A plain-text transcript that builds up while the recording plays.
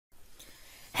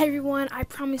Hey everyone, I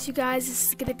promise you guys this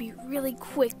is going to be really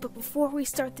quick, but before we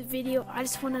start the video, I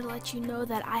just wanted to let you know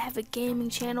that I have a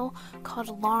gaming channel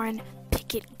called Lauren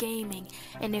Gaming,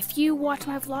 and if you watch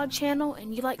my vlog channel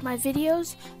and you like my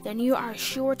videos, then you are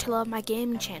sure to love my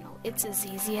gaming channel. It's as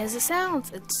easy as it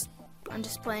sounds. I'm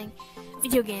just playing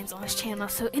video games on this channel.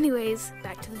 So anyways,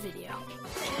 back to the video.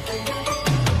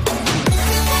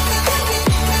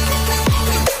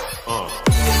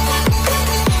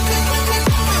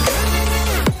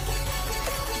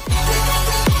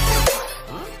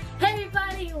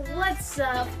 What's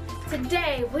up?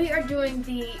 Today we are doing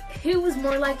the Who Was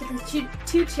More Likely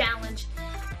to challenge.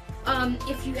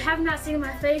 If you have not seen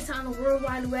my face on the World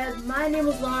Wide Web, my name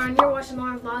is Lauren, you're watching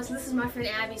LaurenVlogs, and this is my friend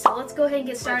Abby. So let's go ahead and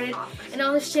get started. And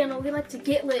on this channel we like to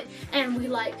get lit and we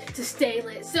like to stay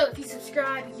lit. So if you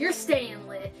subscribe, you're staying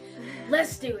lit.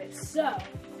 Let's do it. So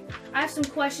I have some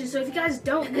questions. So if you guys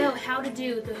don't know how to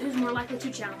do the Who's More Likely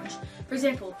to challenge, for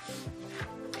example,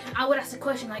 I would ask a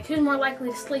question like, who's more likely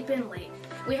to sleep in late?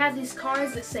 We have these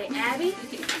cards that say Abby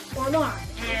or Lauren,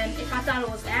 and if I thought it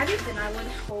was Abby, then I would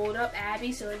hold up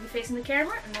Abby so it would be facing the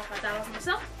camera, and if I thought it was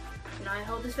myself, then I'd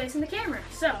hold this facing the camera.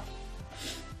 So, I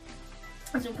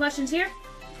have some questions here.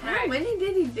 How many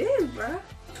did he do, bro?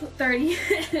 30.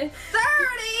 30?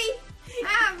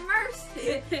 Have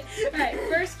mercy. Alright,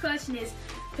 first question is,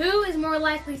 who is more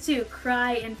likely to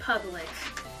cry in public?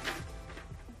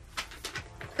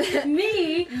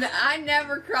 Me. No, I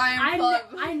never cry in public.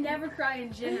 I never cry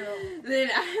in general.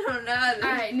 Then I don't know.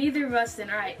 Alright, neither of us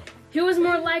then. Alright. Who is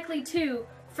more likely to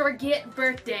forget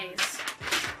birthdays?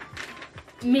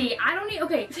 Me. I don't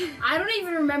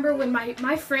even remember when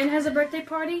my friend has a birthday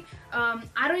party.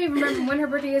 I don't even remember when her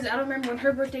birthday is. I don't remember when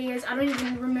her birthday is. I don't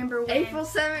even remember when April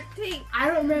 17th. I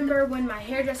don't remember when my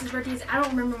hairdresser's birthday is. I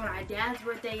don't remember when my dad's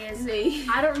birthday is. Me.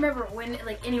 I don't remember when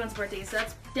anyone's birthday is. So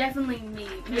that's definitely me.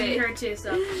 Maybe her too.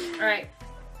 So alright.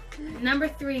 Number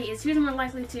 3 is who's more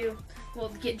likely to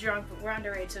get drunk, but we're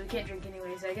underage, so we can't drink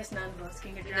anyway, so I guess none of us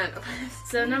can get drunk.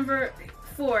 So number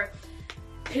 4.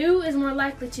 Who is more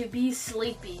likely to be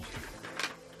sleepy?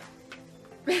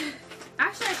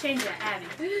 Actually, I changed that. Abby.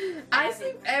 I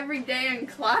sleep every day in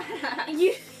class.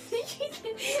 You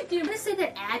I'm gonna say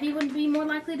that Abby would be more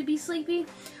likely to be sleepy,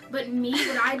 but me,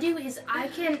 what I do is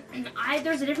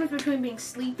there's a difference between being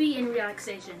sleepy and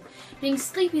relaxation. Being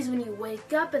sleepy is when you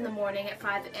wake up in the morning at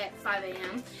 5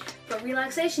 a.m. But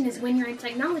relaxation is when you're in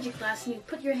technology class and you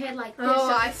put your head like this. Oh,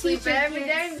 I sleep every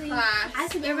day in class. I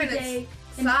sleep every day.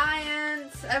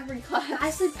 Science, every class. I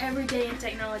sleep every day in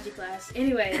technology class.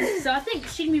 Anyway, so I think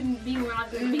she'd be more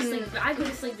likely to be sleepy, but I go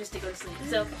to sleep just to go to sleep.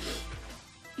 So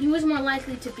he was more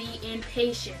likely to be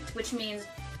impatient, which means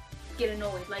get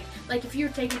annoyed. Like if you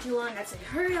were taking too long, I'd say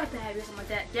hurry up, Abby, or something like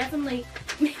that. Definitely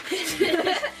me. Me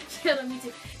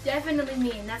too. Definitely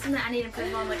me, and that's something I need to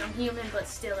improve on. Like I'm human, but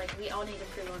still, like we all need to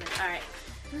improve on it. All right.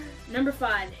 Number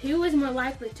 5. Who is more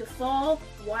likely to fall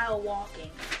while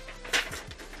walking?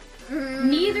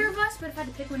 Neither of us, but if I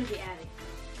had to pick one, it'd be Abby.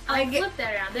 I'll flip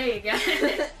that around. There you go.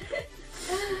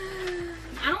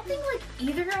 I don't think like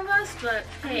either of us, but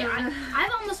hey,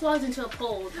 I've almost walked into a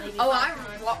pole. Maybe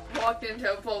I've walked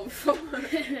into a pole before.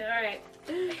 Alright.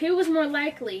 Who was more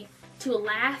likely to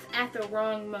laugh at the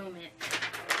wrong moment?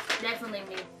 Definitely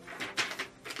me.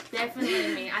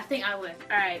 Definitely me. I think I would.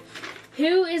 Alright.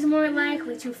 Who is more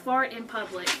likely to fart in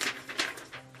public?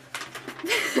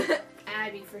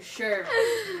 Abby, for sure.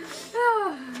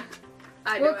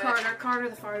 Or Carter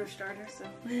the farter starter, so.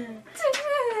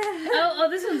 Oh,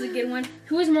 this one's a good one.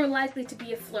 Who is more likely to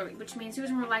be a flirt? Which means who is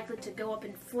more likely to go up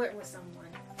and flirt with someone?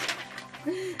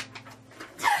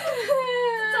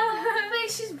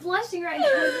 She's blushing right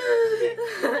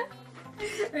now.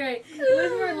 Alright, who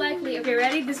is more likely? Okay,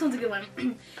 ready? This one's a good one.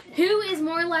 Who is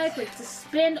more likely to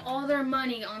spend all their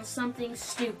money on something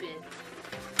stupid?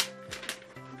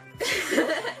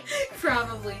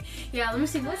 Probably. Yeah, let me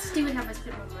see. What stupid have I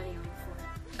spent my money on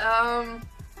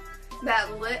before?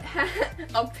 That lit hat.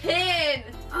 A pin!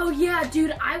 Oh yeah,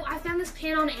 dude, I found this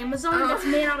pin on Amazon that's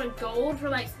made out of gold for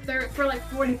like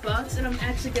 40 bucks, and I'm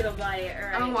actually gonna buy it.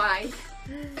 Alright. Oh my.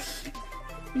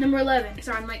 Number 11.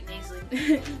 Sorry, I'm like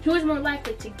nasally. Who is more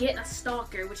likely to get a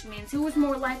stalker, which means who is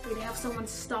more likely to have someone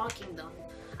stalking them?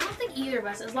 I don't think either of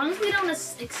us. As long as we don't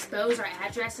expose our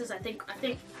addresses, I think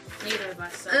neither of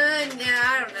us. So. Yeah,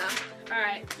 I don't know.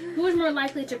 Alright. Who is more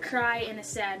likely to cry in a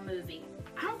sad movie?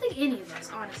 I don't think any of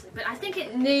us, honestly. But I think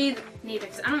it neither,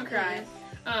 because I don't cry.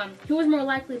 Who is more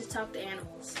likely to talk to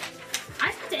animals?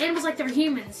 I talk to animals like they're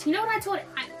humans. You know what I told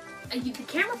the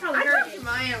camera probably heard it. I talk to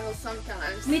my animals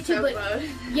sometimes. Me too, but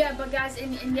yeah, but guys,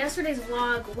 in yesterday's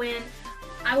vlog, when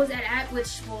I was at when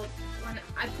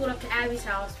I pulled up to Abby's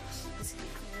house,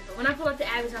 when I pulled up to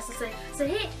Abby's house, I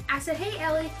said, hey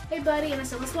Ellie, hey buddy, and I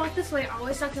said, let's walk this way. I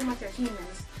always talk to them like they're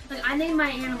humans. Like I name my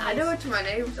animals. I know what my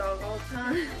neighbors are all the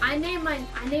time. I name my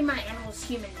animals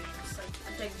human names,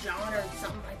 like John or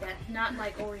something like that. Not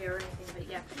like Oreo or anything, but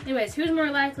yeah. Anyways, who's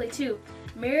more likely to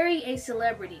marry a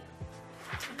celebrity?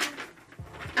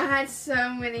 I had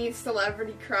so many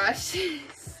celebrity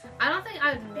crushes. I don't think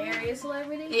I would marry a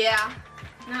celebrity. Yeah.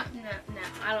 No,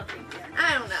 I don't think that.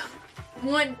 I don't know.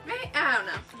 I don't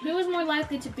know. Who was more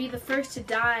likely to be the first to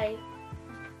die?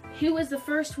 Who was the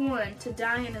first one to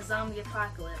die in a zombie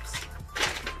apocalypse?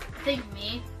 I think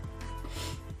me.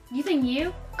 You think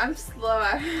you? I'm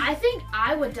slower. I think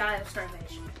I would die of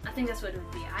starvation. I think that's what it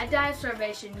would be. I'd die of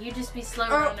starvation. You'd just be slow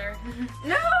runner.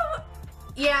 No.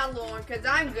 Yeah, Lauren, because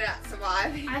I'm good at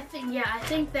surviving. I think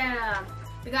that,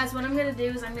 because what I'm going to do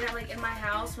is I'm going to, like, in my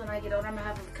house, when I get older, I'm going to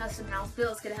have a custom house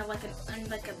built. It's going to have, like,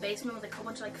 a basement with, like, a whole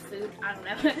bunch of, like, food. I don't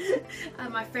know.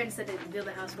 My friend said they'd build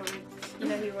a house for me. You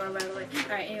know who you are, by the way.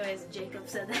 Alright, anyways, Jacob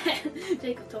said that.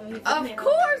 Jacob told me he put me Of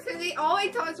course, because he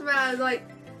always talks about it, like,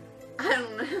 I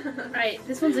don't know. Alright,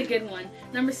 this one's a good one.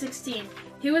 Number 16.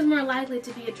 Who is more likely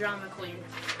to be a drama queen?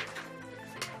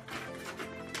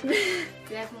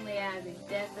 Definitely Abby.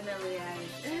 Definitely Abby.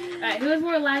 Alright, who is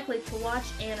more likely to watch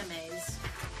animes?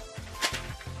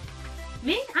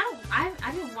 Me? I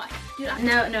don't watch. Dude,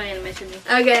 no animes for me.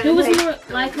 Okay. Who was more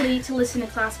likely to listen to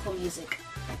classical music?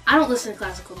 I don't listen to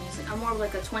classical music. I'm more of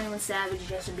like a 21 Savage,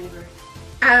 Justin Bieber.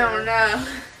 I don't know.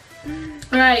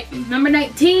 Alright, number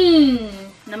 19.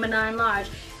 Number 9 large.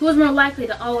 Who is more likely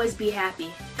to always be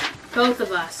happy? Both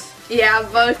of us. Yeah,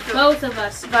 both of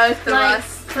us. Both of like,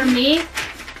 us. For me,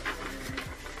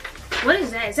 what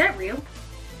is that? Is that real?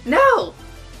 No.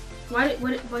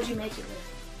 What'd you make it with?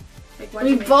 Like,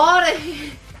 we bought it.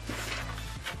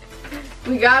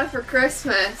 We got it for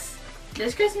Christmas.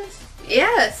 This Christmas?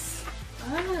 Yes.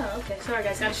 Oh, okay. Sorry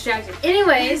guys, got distracted.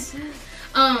 Anyways,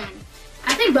 I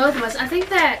think both of us. I think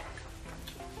that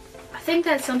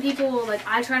some people, like,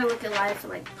 I try to look at life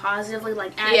like positively,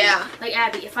 like Abby. Yeah. Like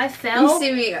Abby, if I fell, you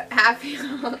see me happy.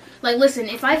 Like, listen,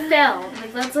 if I fell,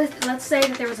 like let's say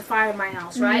that there was a fire in my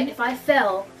house, right? If I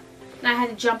fell and I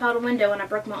had to jump out a window and I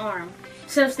broke my arm,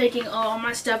 instead of thinking, oh, all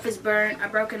my stuff is burnt, I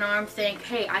broke an arm, think,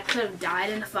 hey, I could have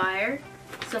died in the fire,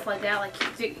 stuff like that. Like,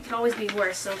 it could always be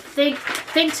worse. So think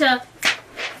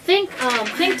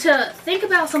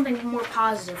about something more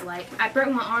positive. Like, I broke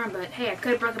my arm, but hey, I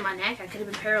could have broken my neck. I could have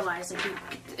been paralyzed. Like,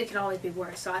 it could always be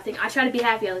worse. So I think I try to be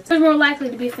happy all the time. Who's more likely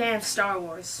to be a fan of Star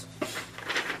Wars?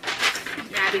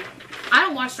 Abby. I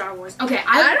don't watch Star Wars. Okay,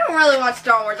 I don't really watch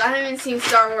Star Wars. I haven't even seen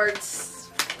Star Wars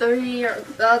 3 or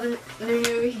the other new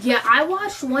movie. Yeah, I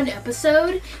watched one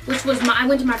episode, which was I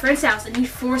went to my friend's house and he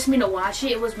forced me to watch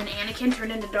it. It was when Anakin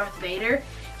turned into Darth Vader.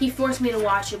 He forced me to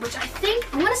watch it, which I want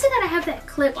to say that I have that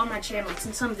clip on my channel. It's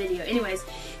in some video. Anyways,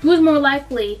 who is more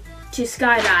likely to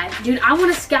skydive? Dude, I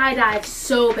want to skydive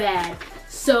so bad.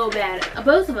 So bad.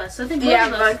 Both of us. I think both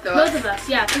of us. Both of us,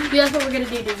 yeah. That's what we're going to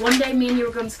do, dude. One day, me and you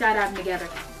are going to skydiving together.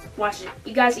 Watch it.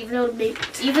 You guys,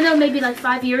 even though maybe like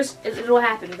 5 years, it'll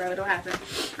happen, bro. It'll happen.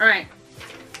 Alright.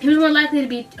 Who's more likely to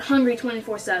be hungry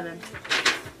 24/7?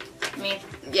 Me.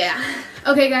 Yeah.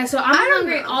 Okay, guys, so I'm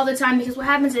hungry all the time because what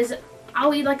happens is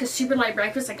I'll eat like a super light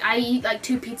breakfast. Like, I eat like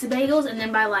 2 pizza bagels, and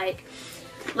then by like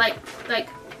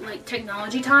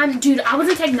technology time, dude, I was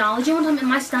in technology one time and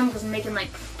my stomach was making like,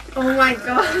 oh my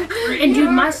god. And dude,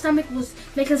 my stomach was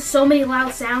making so many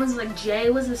loud sounds. Like, Jay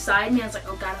was beside me. I was like,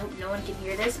 oh god, I hope no one can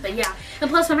hear this. But yeah. And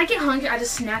plus, when I get hungry, I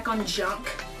just snack on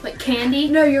junk. Like candy.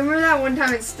 No, you remember that one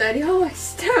time in study? Oh, my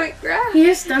stomach growled.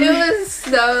 Your stomach. It was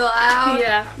so loud.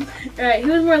 Yeah. Alright,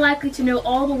 who is more likely to know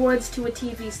all the words to a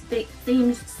TV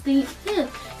theme?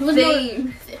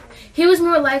 Who was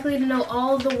more likely to know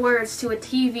all the words to a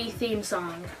TV theme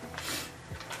song?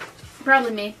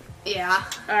 Probably me. Yeah.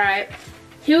 Alright.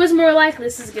 Who was more likely,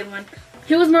 this is a good one,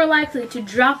 who was more likely to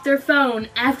drop their phone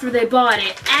after they bought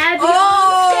it? Abby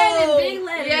said in big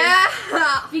letters. Yeah.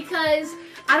 Because,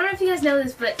 I don't know if you guys know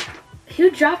this, but who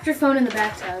dropped your phone in the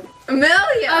bathtub?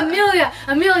 Amelia.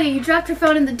 Amelia, you dropped your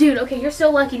phone in the, dude, okay, you're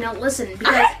so lucky. Now listen,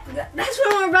 because that's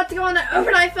when we were about to go on the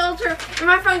overnight filter and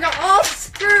my phone got all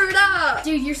screwed up.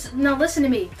 Dude, now listen to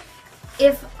me.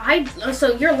 So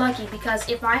you're lucky because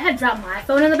if I had dropped my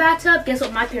phone in the bathtub, guess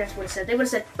what my parents would have said? They would have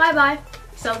said, bye-bye.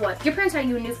 So what? Your parents had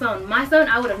you a new phone. My phone,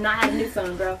 I would have not had a new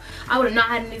phone, bro. I would have not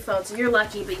had a new phone, so you're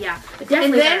lucky, but yeah. But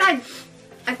definitely. And then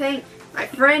I think my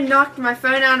friend knocked my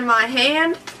phone out of my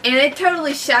hand, and it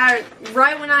totally shattered.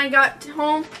 Right when I got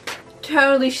home,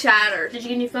 totally shattered. Did you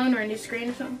get a new phone or a new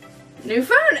screen or something? New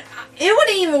phone? It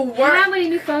wouldn't even work. How many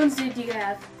new phones do you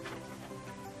have?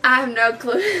 I have no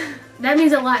clue. That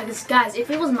means a lot, because guys, if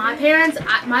it was my parents,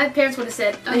 my parents would have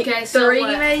said, okay, so 3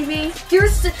 what? maybe?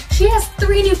 She has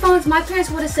 3 new phones. My parents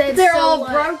would have said, they're so all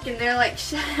what? broken. They're like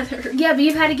shattered. Yeah, but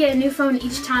you've had to get a new phone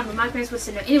each time, but my parents would have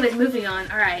said no. Anyways, moving on.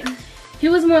 All right.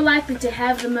 Who was more likely to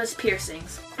have the most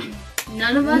piercings?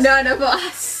 None of us? None of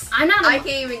us. I can't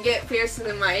even get piercing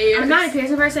in my ears. I'm not a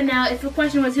piercing person. Now, if the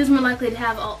question was who's more likely to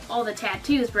have all the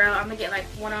tattoos, bro, I'm gonna get like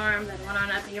one arm, then one arm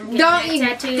up here. I'm Don't getting you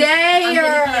tattoos.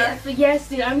 dare! Yes,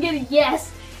 dude, I'm getting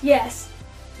yes.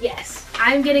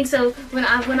 I'm getting, so when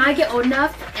I get old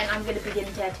enough, and I'm gonna be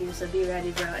getting tattoos, so be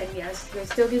ready, bro. And yes, there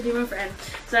still gives me room for him.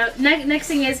 So next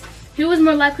thing is, who was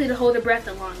more likely to hold their breath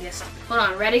the longest? Hold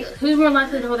on, ready? Who's more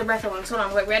likely to hold their breath the longest? Hold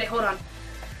on, wait, ready? Hold on.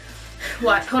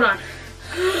 What? Hold on.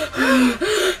 Yep.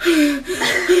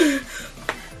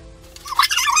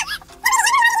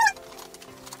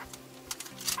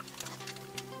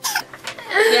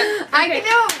 Okay. I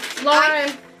know.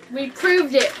 Lauren, we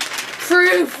proved it.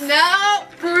 Proof. No.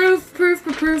 Proof.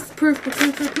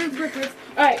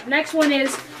 Alright, next one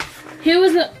is who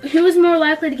was more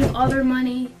likely to give all their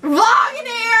money?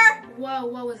 Vlogger! Whoa,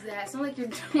 what was that? It's not like your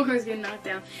door is getting knocked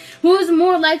down. Who was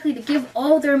more likely to give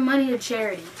all their money to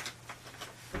charity?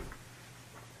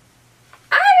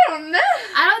 I don't know.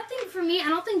 I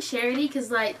don't think charity, because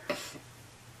like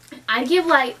I give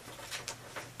like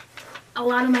a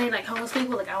lot of money like homeless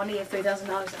people. Like I want to give $3,000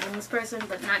 to a homeless person,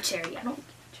 but not charity. I don't give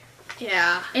charity.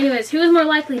 Yeah. Anyways, who was more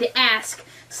likely to ask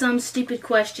some stupid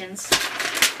questions?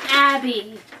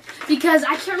 Abby. Because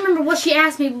I can't remember what she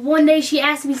asked me, but one day she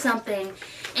asked me something,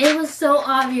 and it was so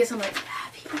obvious. I'm like,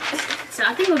 Abby. So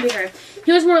I think it would be her.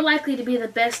 Who was more likely to be the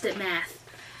best at math?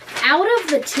 Out of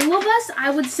the 2 of us,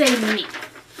 I would say me.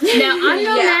 Now, I'm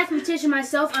no mathematician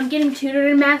myself. I'm getting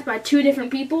tutored in math by 2 different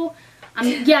people.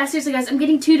 Yeah, seriously, guys, I'm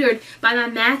getting tutored by my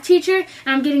math teacher, and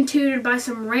I'm getting tutored by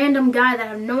some random guy that I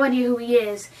have no idea who he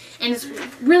is. And it's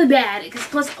really bad, because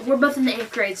plus, we're both in the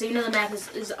 8th grade, so you know the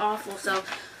math is awful. So,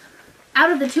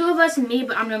 out of the 2 of us and me,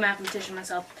 but I'm no mathematician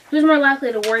myself, who's more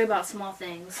likely to worry about small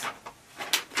things?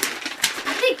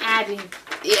 I think Abby.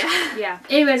 Yeah. Yeah.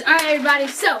 Anyways, alright, everybody,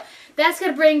 so that's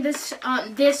going to bring this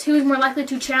Who's More Likely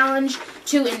to challenge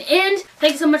to an end.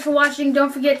 Thanks so much for watching.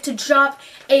 Don't forget to drop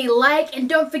a like, and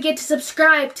don't forget to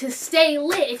subscribe to stay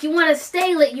lit. If you want to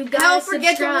stay lit, you gotta subscribe.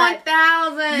 Don't forget to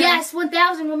 1,000. Yes,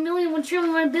 1,000, 1 million, 1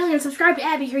 trillion, 1 billion. Subscribe to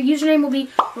Abby. Her username will be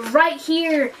right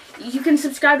here. You can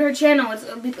subscribe to her channel.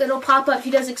 It'll pop up.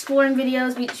 She does exploring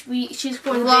videos. She's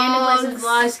exploring random places,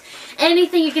 vlogs.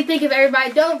 Anything you can think of,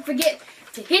 everybody. Don't forget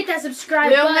to hit that subscribe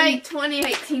button. We'll make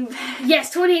 2018 better.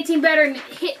 Yes, 2018 better. And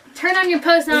turn on your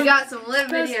post notifications. We got some lit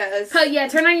videos. Yeah,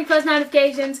 turn on your post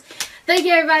notifications. Thank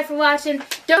you, everybody, for watching.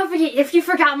 Don't forget, if you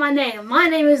forgot my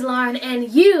name is Lauren, and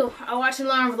you are watching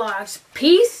LaurenVlogs.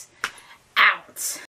 Peace out.